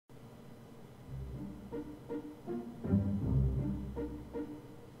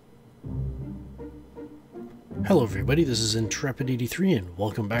Hello everybody, this is Intrepid83 and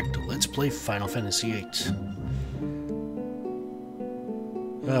welcome back to Let's Play Final Fantasy VIII.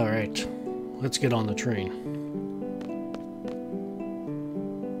 Alright, let's get on the train.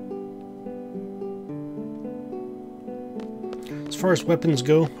 As far as weapons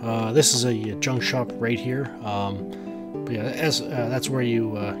go, this is a junk shop right here. But yeah, that's where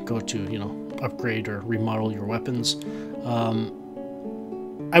you go to, upgrade or remodel your weapons.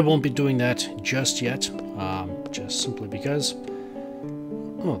 I won't be doing that just yet, just simply because...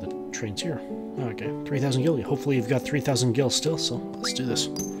 Oh, the train's here. Okay, 3,000 gil. Hopefully you've got 3,000 gil still, so let's do this.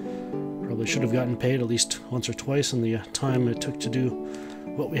 Probably should have gotten paid at least once or twice in the time it took to do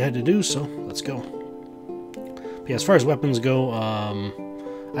what we had to do, so let's go. But yeah, as far as weapons go,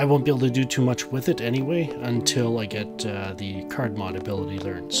 I won't be able to do too much with it anyway until I get the card mod ability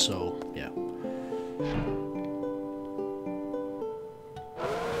learned, so yeah.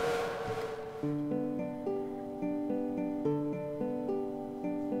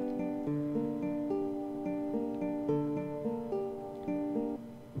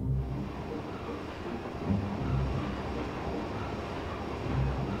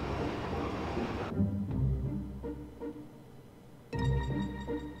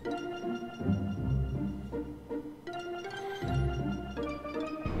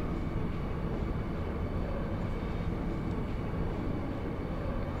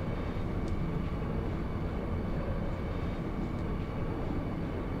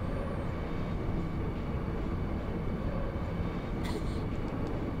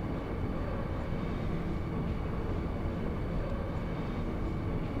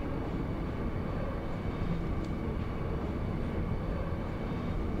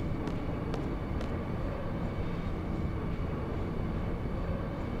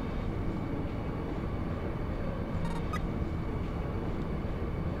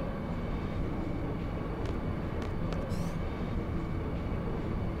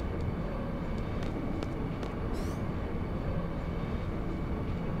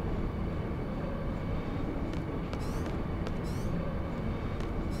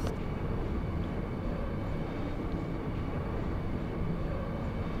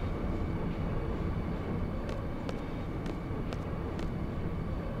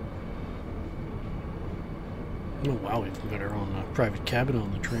 Oh wow, we've got our own private cabin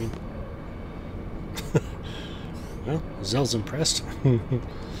on the train. Well, Zell's impressed. How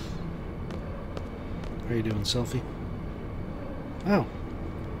you doing, Selfie? Oh,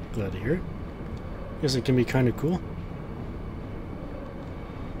 glad to hear it. Guess it can be kind of cool.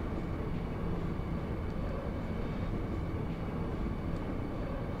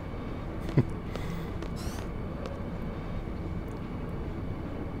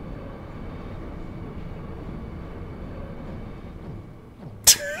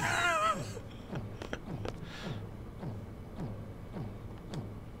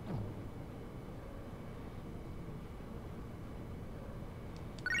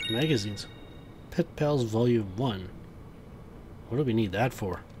 Magazines. Pet Pals Volume 1. What do we need that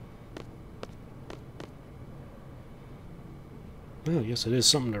for? Well, I guess it is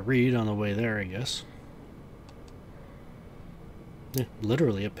something to read on the way there, I guess. Yeah,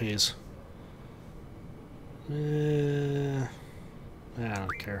 literally it pays. I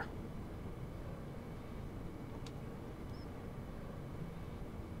don't care.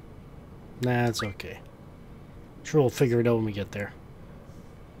 Nah, it's okay. Sure, we'll figure it out when we get there.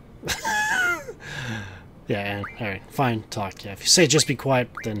 Yeah, alright, fine, talk. Yeah, if you say just be quiet,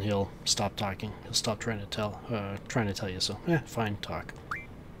 then he'll stop talking. He'll stop trying to tell you, so yeah, fine, talk.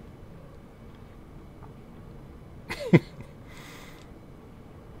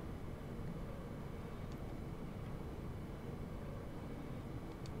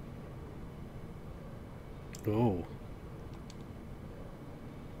 Oh.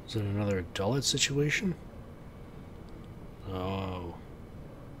 Is it another Dullet situation? Oh.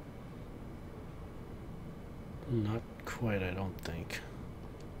 Not quite, I don't think.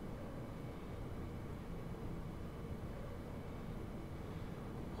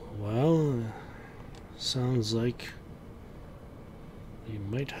 Well, sounds like you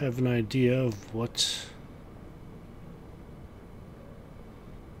might have an idea of what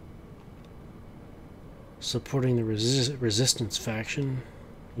supporting the resistance faction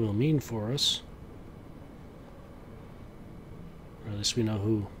will mean for us. Or at least we know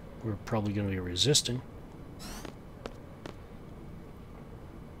who we're probably going to be resisting.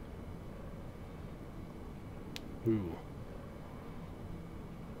 Ooh.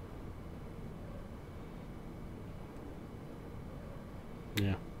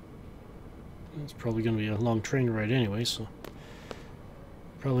 Yeah. It's probably going to be a long train ride anyway, so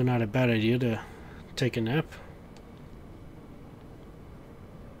probably not a bad idea to take a nap.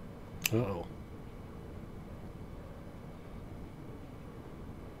 Uh-oh.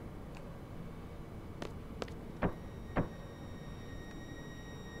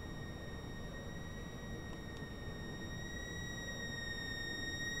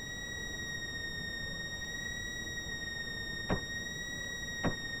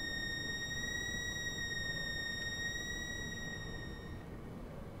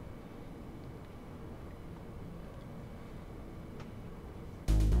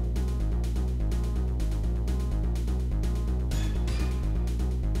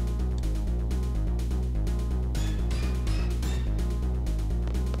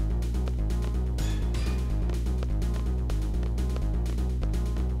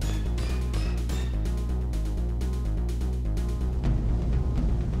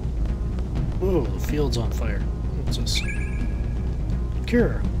 Whoa, the field's on fire. What's this?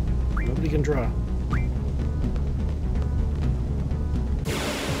 Cure. Nobody can draw.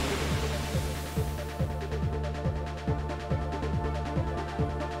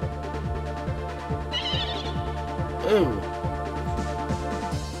 Oh!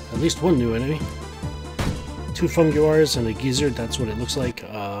 At least one new enemy. 2 Funguars and a Gizzard, that's what it looks like.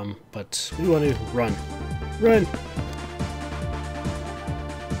 But we want to run. Run!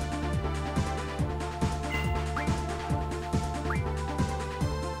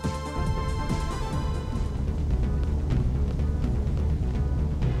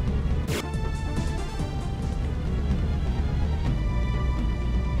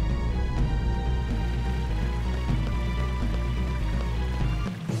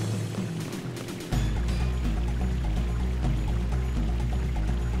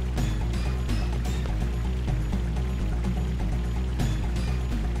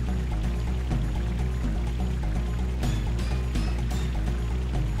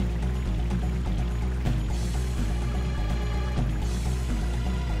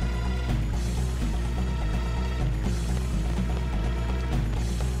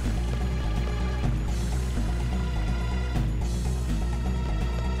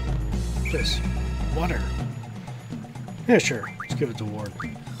 This water. Yeah, sure. Let's give it to Ward.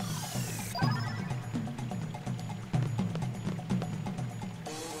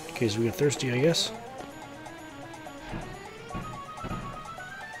 Okay, so we get thirsty, I guess.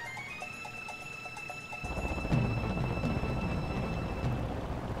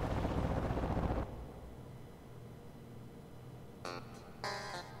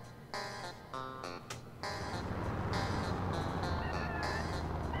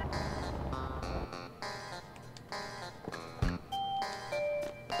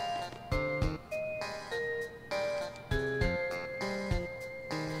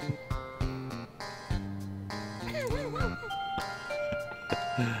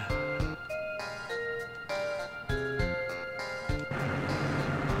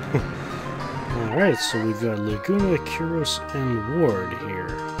 Alright, so we've got Laguna, Kuros, and Ward here.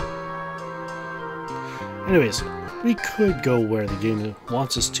 Anyways, we could go where the game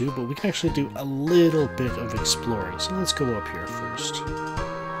wants us to, but we can actually do a little bit of exploring. So let's go up here first.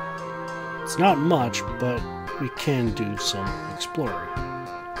 It's not much, but we can do some exploring.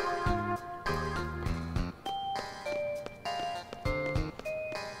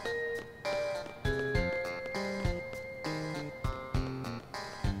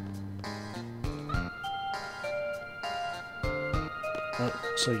 Oh,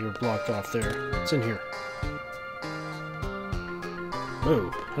 so you're blocked off there. It's in here. Oh,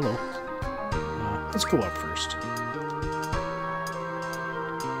 hello. Let's go up first.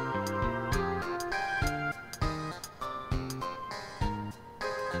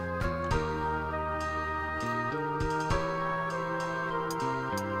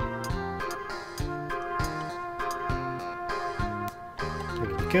 There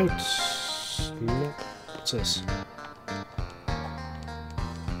we go. Nope. What's this?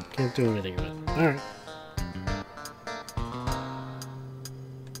 Can't do anything with it. Alright.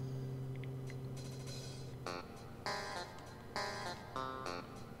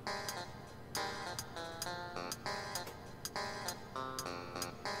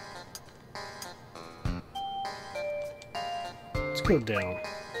 Let's go down.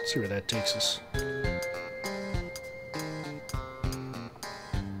 See where that takes us.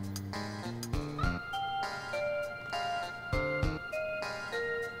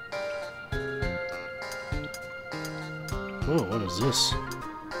 Oh, what is this?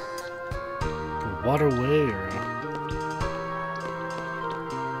 A waterway or a...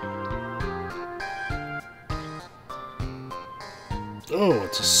 Oh,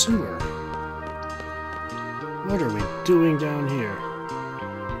 it's a sewer. What are we doing down here?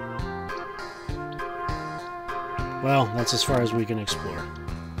 Well, that's as far as we can explore.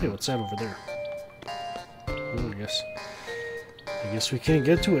 Hey, what's that over there? Oh, I guess we can't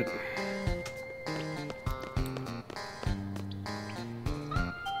get to it.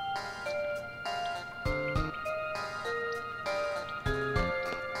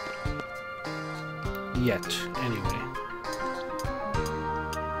 Yet, anyway.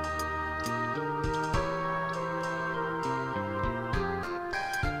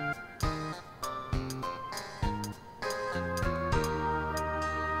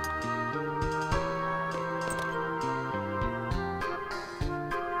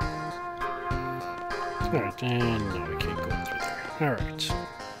 Alright, and no, we can't go through there. Alright.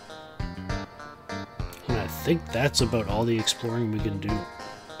 And I think that's about all the exploring we can do.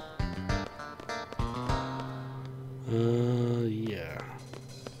 Yeah.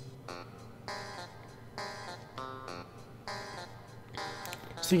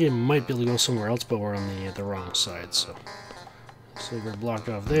 I was thinking I might be able to go somewhere else, but we're on the wrong side, so... So we're blocked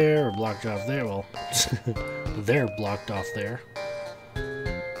off there, we're blocked off there, well... they're blocked off there.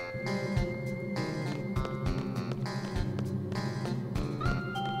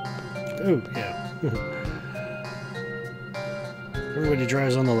 Oh, yeah. Everybody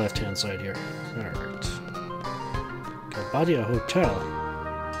drives on the left-hand side here. Alright. Gabadia Hotel.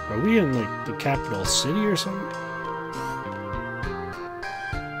 Are we in, like, the capital city or something?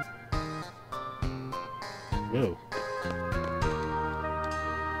 Whoa.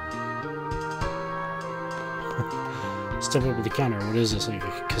 Step up at the counter. What is this, like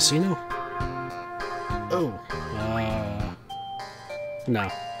a casino? Oh. No.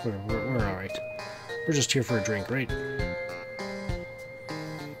 We're alright. We're just here for a drink, right?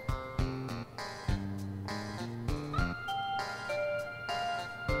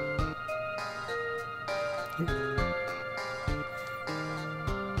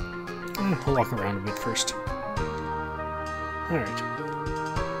 I'll walk around a bit first. Alright.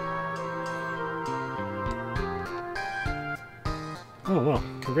 Oh, well,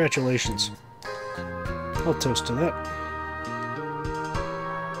 congratulations. I'll toast to that.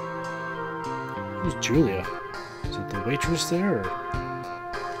 Who's Julia? Is it the waitress there, or...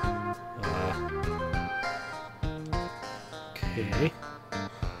 Okay.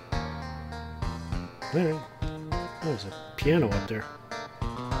 Alright. Oh, there's a piano up there.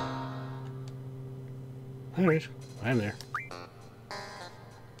 Alright, I'm there.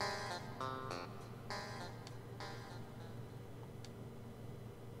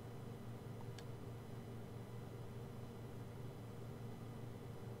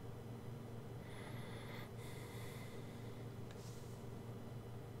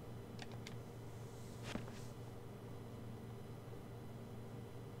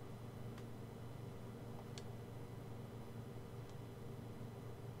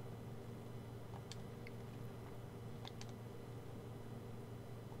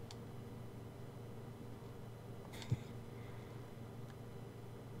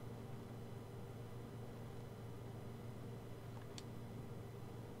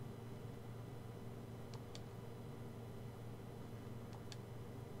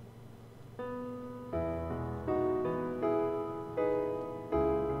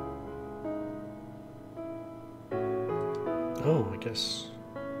 Oh, I guess...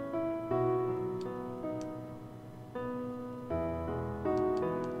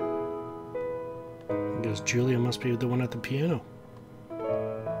 I guess Julia must be the one at the piano.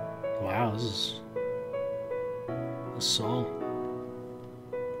 Wow, this is... a song.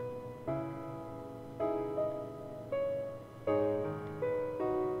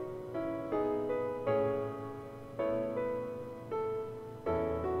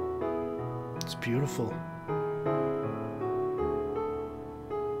 It's beautiful.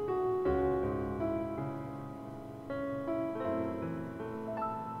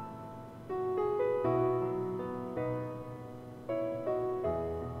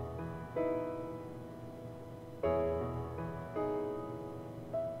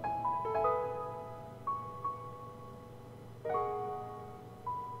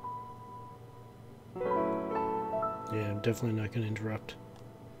 Yeah, I'm definitely not going to interrupt.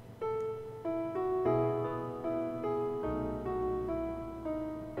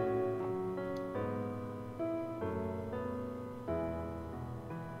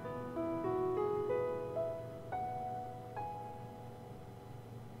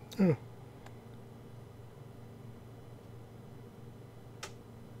 Oh.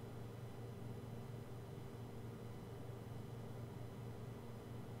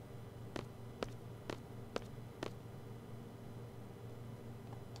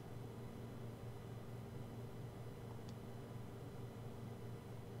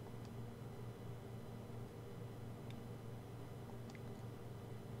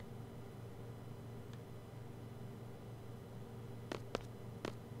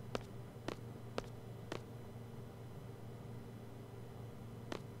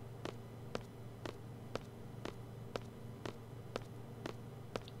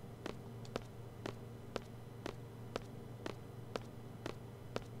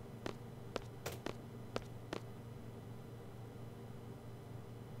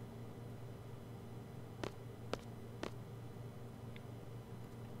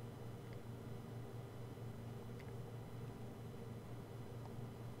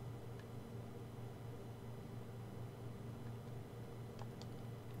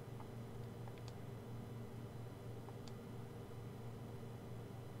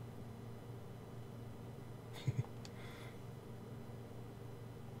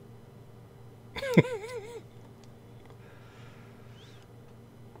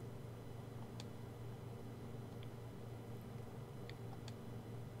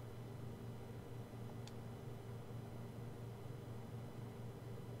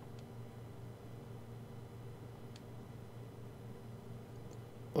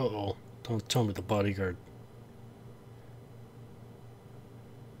 Uh-oh. Don't tell me the bodyguard.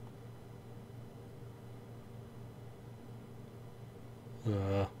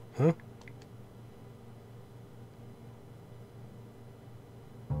 Huh?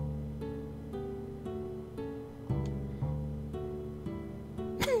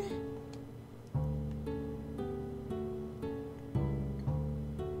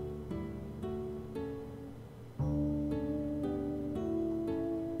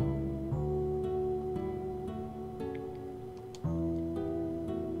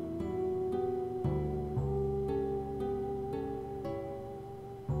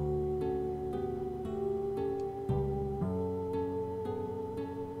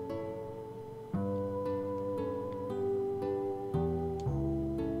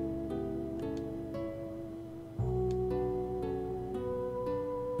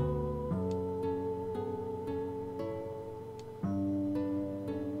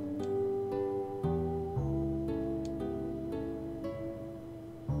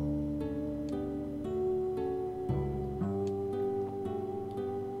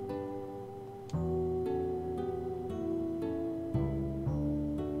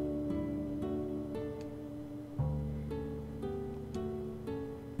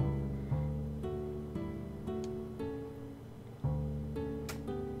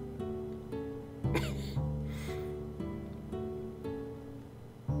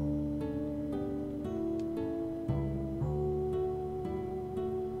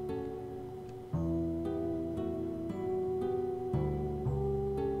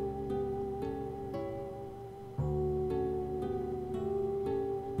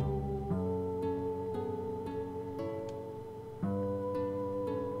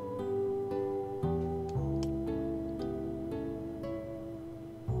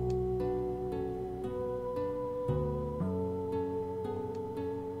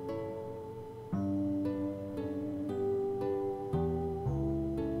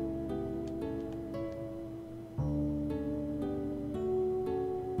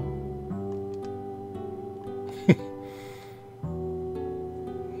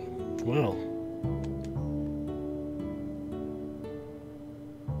 Well.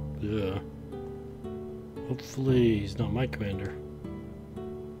 Yeah. Hopefully he's not my commander.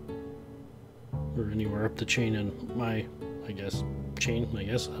 Or anywhere up the chain in my, I guess, chain, I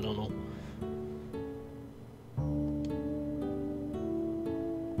guess, I don't know.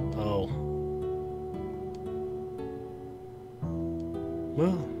 Oh.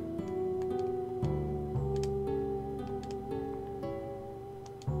 Well.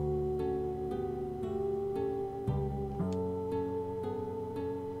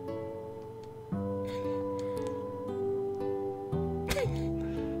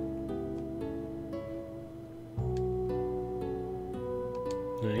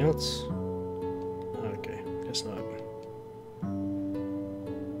 Anything else? Okay, guess not.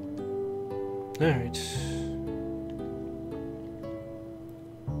 Alright.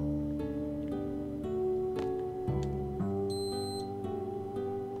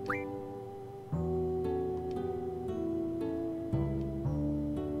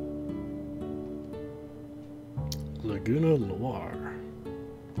 Laguna Loire.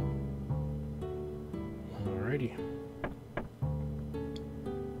 Alrighty.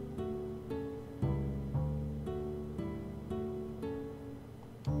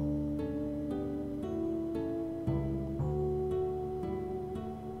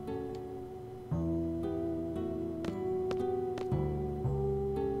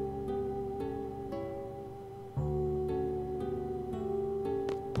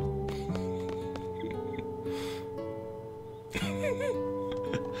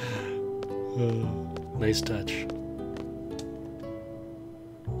 Nice touch.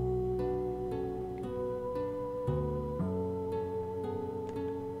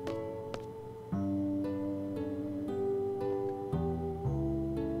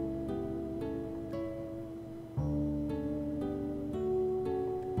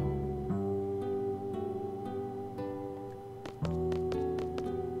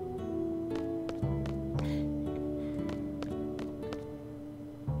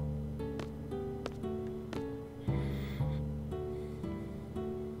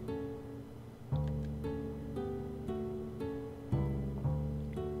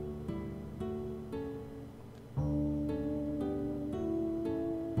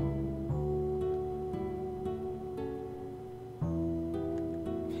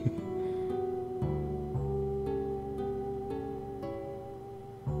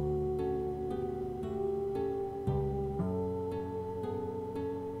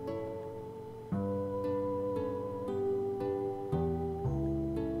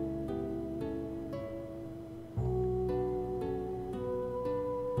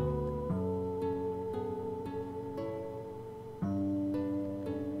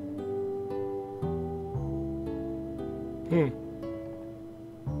 Hmm.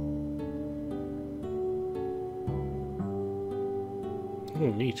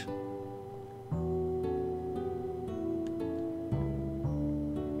 Oh, neat.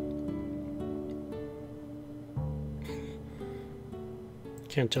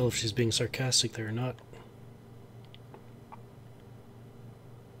 Can't tell if she's being sarcastic there or not.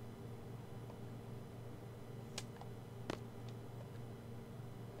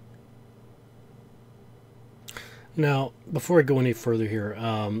 Now, before I go any further here,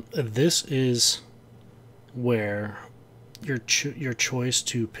 this is where your choice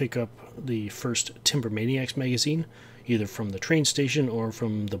to pick up the first Timber Maniacs magazine, either from the train station or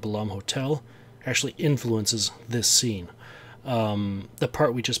from the Balam Hotel, actually influences this scene. The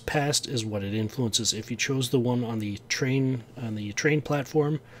part we just passed is what it influences. If you chose the one on the train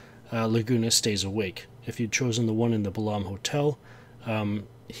platform, Laguna stays awake. If you'd chosen the one in the Balam Hotel,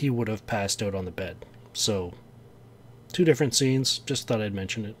 he would have passed out on the bed. So, two different scenes. Just thought I'd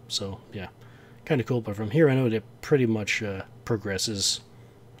mention it. So, yeah. Kind of cool, but from here I know it pretty much progresses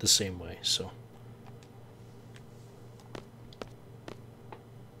the same way, so.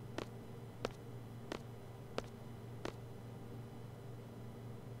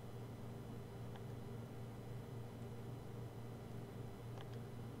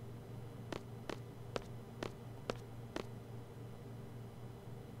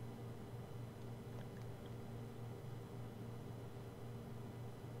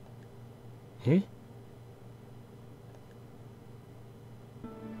 Hmm?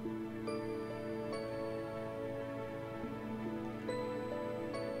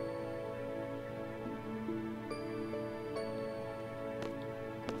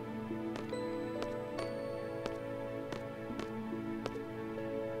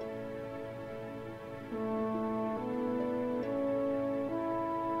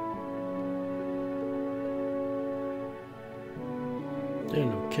 Yeah,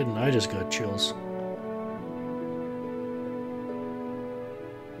 no kidding, I just got chills.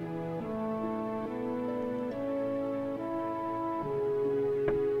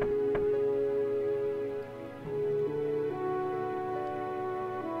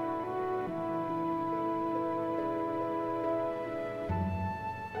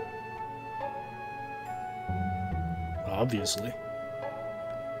 Obviously.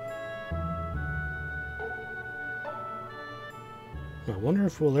 I wonder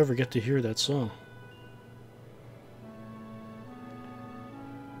if we'll ever get to hear that song.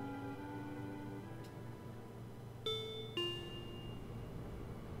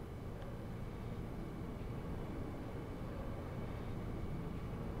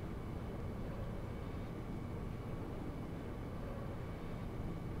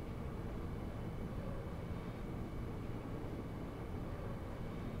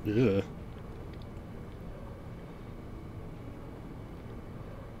 Ugh.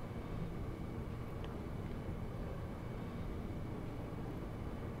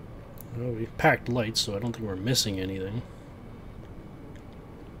 Well, we packed light, so I don't think we're missing anything.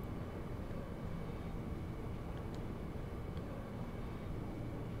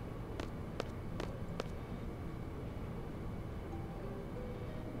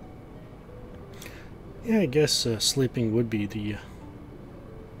 Yeah, I guess sleeping would be the...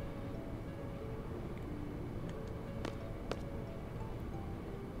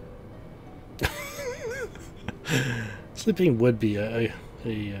 sleeping would be a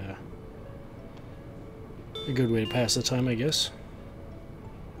good way to pass the time, I guess.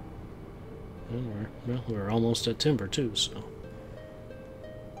 And we're almost at Timber, too, so...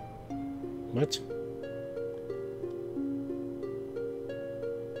 What?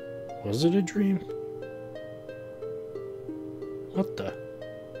 Was it a dream? What the?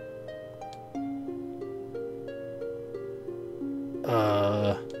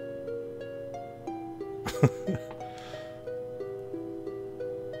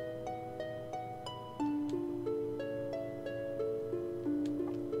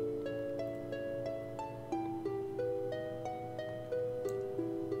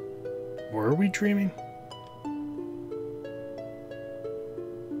 Were we dreaming?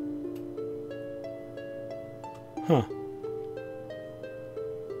 Huh.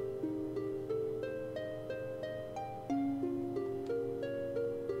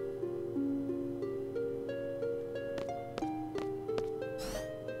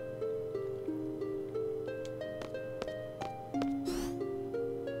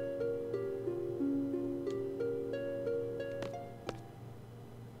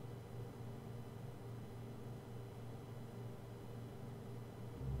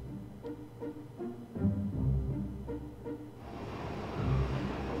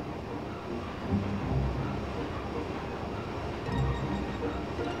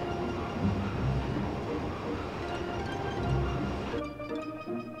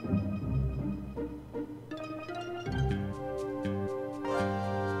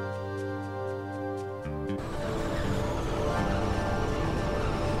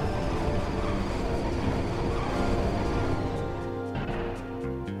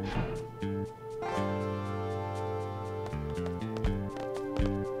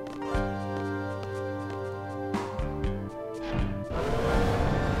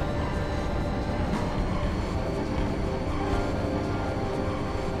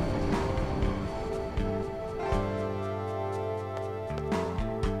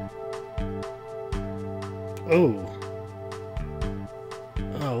 Oh.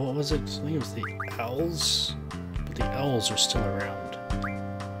 Oh, what was it? I think it was the owls. But the owls are still around.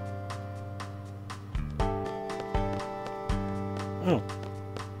 Oh.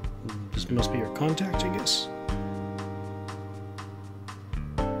 This must be your contact, I guess.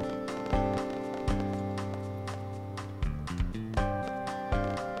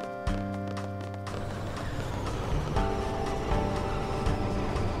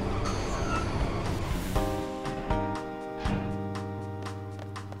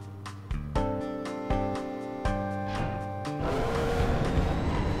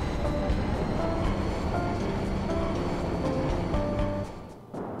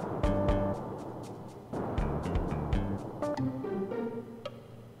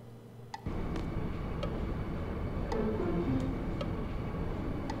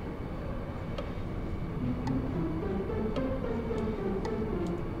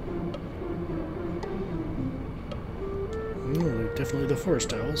 They're definitely the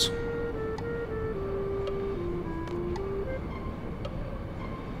forest owls.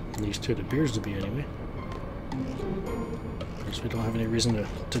 At least it appears to be, anyway. Of course, we don't have any reason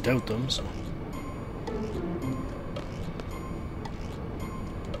to doubt them, so...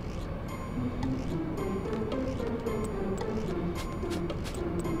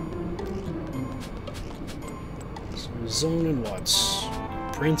 Zone and Watts.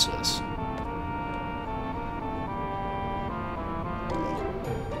 Princess.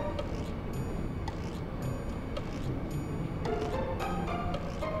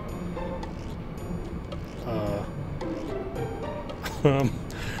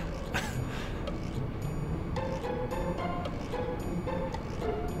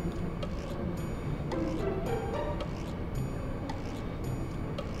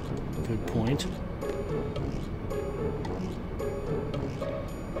 Good point.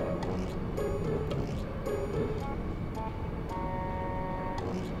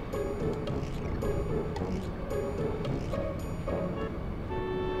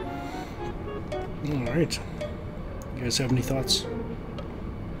 Alright. You guys have any thoughts?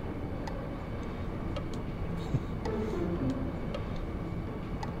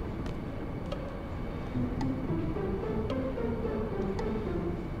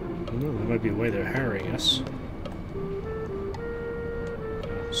 No, there might be a way they're harrying us.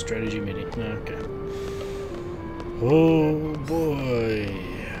 Strategy meeting. Okay. Oh boy.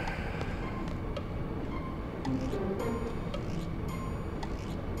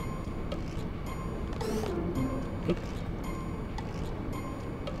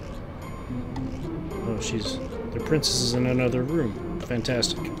 Oh, the princess is in another room.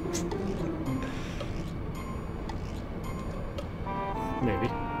 Fantastic. Maybe.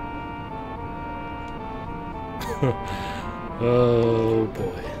 Oh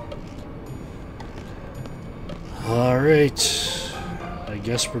boy. Alright. I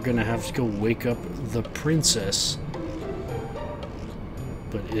guess we're gonna have to go wake up the princess.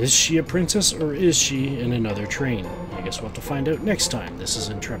 But is she a princess or is she in another train? I guess we'll have to find out next time. This is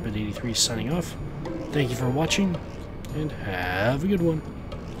Intrepid83 signing off. Thank you for watching and have a good one.